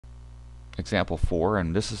example 4,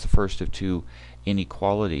 and this is the first of two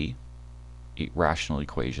inequality rational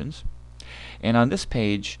equations. And on this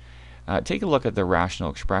page, take a look at the rational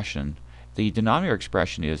expression. The denominator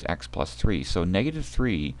expression is x plus 3, so negative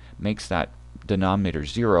 3 makes that denominator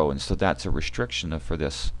 0, and so that's a restriction for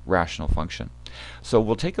this rational function. So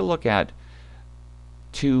we'll take a look at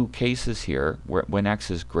two cases here where when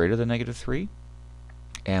x is greater than negative 3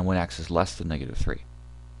 and when x is less than negative 3.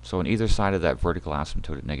 So on either side of that vertical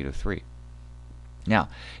asymptote at negative 3. Now,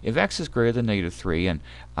 if x is greater than negative 3, and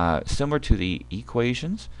similar to the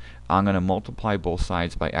equations, I'm going to multiply both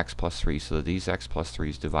sides by x plus 3 so that these x plus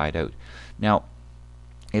 3's divide out. Now,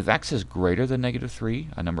 if x is greater than negative 3,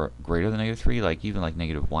 a number greater than negative 3, even like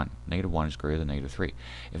negative 1 is greater than negative 3.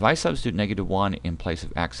 If I substitute negative 1 in place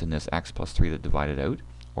of x in this x plus 3 that divided out,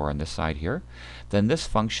 or on this side here, then this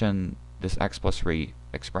function, this x plus 3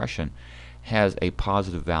 expression, has a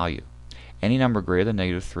positive value. Any number greater than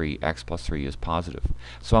negative 3, x plus 3 is positive.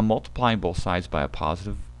 So I'm multiplying both sides by a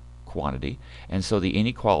positive quantity, and so the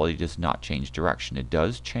inequality does not change direction. It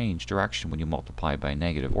does change direction when you multiply by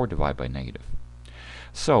negative or divide by negative.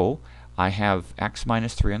 So I have x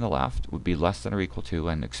minus 3 on the left would be less than or equal to,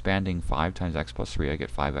 and expanding 5 times x plus 3, I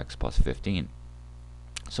get 5x plus 15.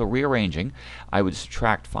 So rearranging, I would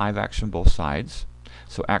subtract 5x from both sides.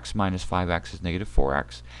 So x minus 5x is negative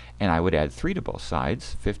 4x, and I would add 3 to both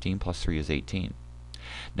sides. 15 plus 3 is 18.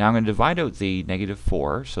 Now I'm going to divide out the negative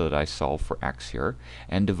 4 so that I solve for x here,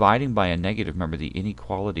 and dividing by a negative, remember the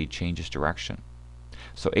inequality changes direction.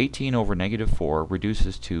 So 18 over negative 4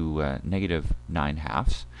 reduces to negative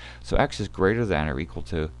 9/2. So x is greater than or equal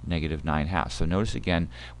to negative 9/2. So notice again,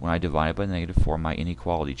 when I divide by negative 4, my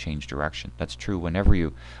inequality changed direction. That's true whenever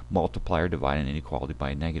you multiply or divide an inequality by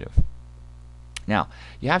a negative. Now,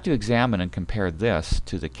 you have to examine and compare this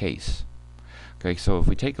to the case. Okay, so if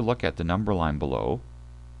we take a look at the number line below,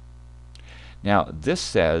 now this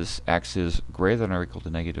says x is greater than or equal to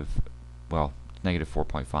negative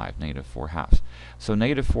 4.5, negative 4/2. So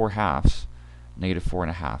negative 4/2, negative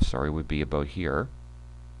 4.5, sorry, would be about here.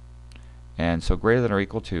 And so greater than or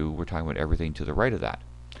equal to, we're talking about everything to the right of that.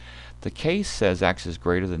 The case says x is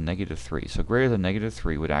greater than negative 3. So greater than negative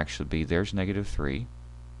 3 would actually be, there's negative 3,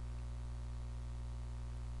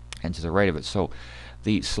 and to the right of it. So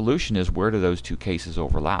the solution is, where do those two cases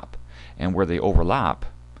overlap? And where they overlap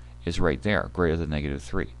is right there, greater than negative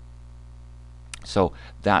 3. So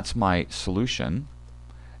that's my solution.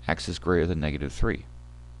 X is greater than negative 3.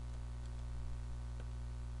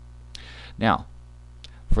 Now,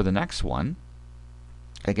 for the next one,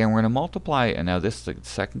 again, we're going to multiply, and now this, the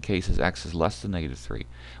second case is x is less than negative 3.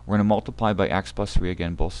 We're going to multiply by x plus 3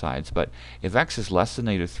 again, both sides. But if x is less than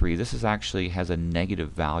negative 3, this is actually has a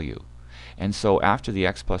negative value. And so after the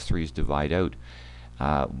x plus 3's divide out,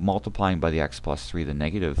 multiplying by the x plus 3, the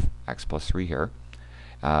negative x plus 3 here,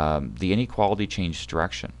 the inequality changes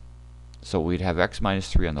direction. So we'd have x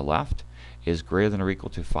minus 3 on the left is greater than or equal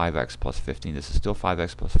to 5x plus 15. This is still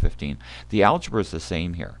 5x plus 15. The algebra is the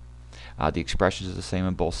same here. The expressions are the same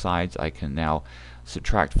on both sides. I can now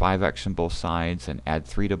subtract 5x from both sides and add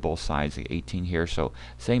 3 to both sides, 18 here. So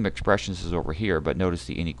same expressions as over here, but notice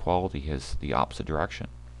the inequality has the opposite direction.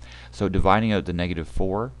 So dividing out the negative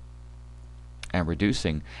 4 and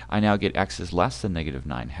reducing, I now get x is less than negative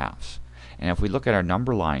 9/2. And if we look at our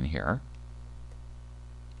number line here,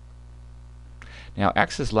 now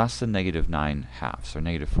x is less than negative 9/2, or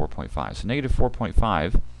negative 4.5. So negative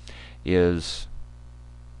 4.5 is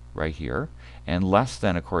right here, and less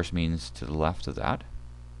than, of course, means to the left of that.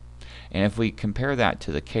 And if we compare that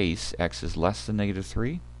to the case, x is less than negative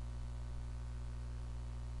 3.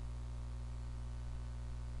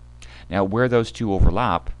 Now, where those two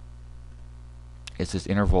overlap is this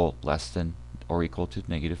interval less than or equal to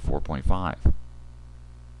negative 4.5.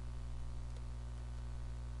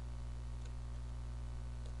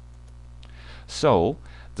 So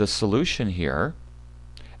the solution here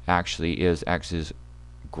actually is x is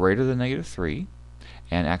greater than negative 3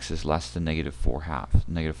 and x is less than negative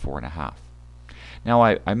 4.5. Now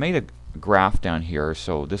I made a graph down here,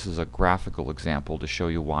 so this is a graphical example to show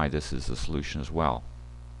you why this is the solution as well.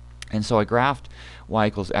 And so I graphed y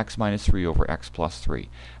equals x minus 3 over x plus 3.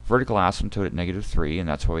 Vertical asymptote at negative 3, and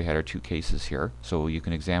that's why we had our two cases here. So you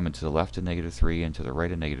can examine to the left of negative 3 and to the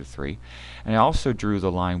right of negative 3. And I also drew the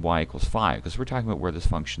line y equals 5, because we're talking about where this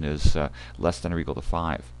function is less than or equal to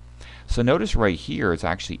 5. So notice right here it's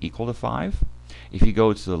actually equal to 5. If you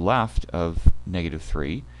go to the left of negative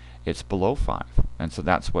 3, it's below 5. And so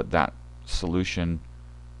that's what that solution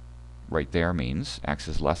right there means. X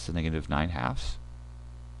is less than negative 9/2.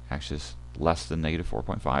 X is less than negative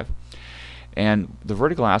 4.5. And the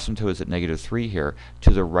vertical asymptote is at -3 here.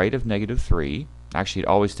 To the right of -3, actually it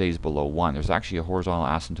always stays below 1. There's actually a horizontal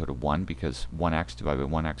asymptote of 1 because 1x divided by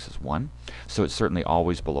 1x is 1. So it's certainly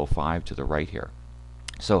always below 5 to the right here.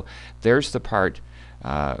 So there's the part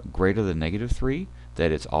greater than -3,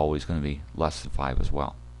 that it's always going to be less than 5 as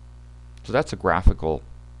well. So that's a graphical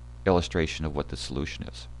illustration of what the solution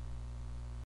is.